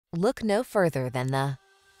Look no further than the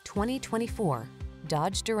 2024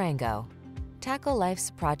 Dodge Durango. Tackle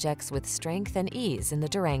life's projects with strength and ease in the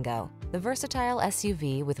Durango, the versatile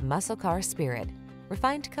SUV with muscle car spirit.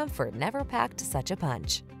 Refined comfort never packed such a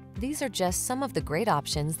punch. These are just some of the great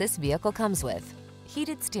options this vehicle comes with: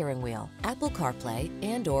 heated steering wheel, Apple CarPlay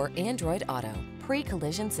and/or Android Auto,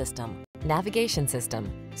 pre-collision system, navigation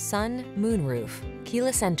system, sun, moonroof,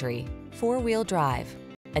 keyless entry, four-wheel drive,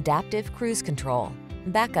 adaptive cruise control,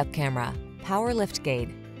 backup camera, power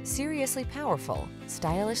liftgate. Seriously powerful,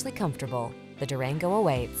 stylishly comfortable. The Durango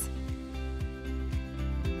awaits.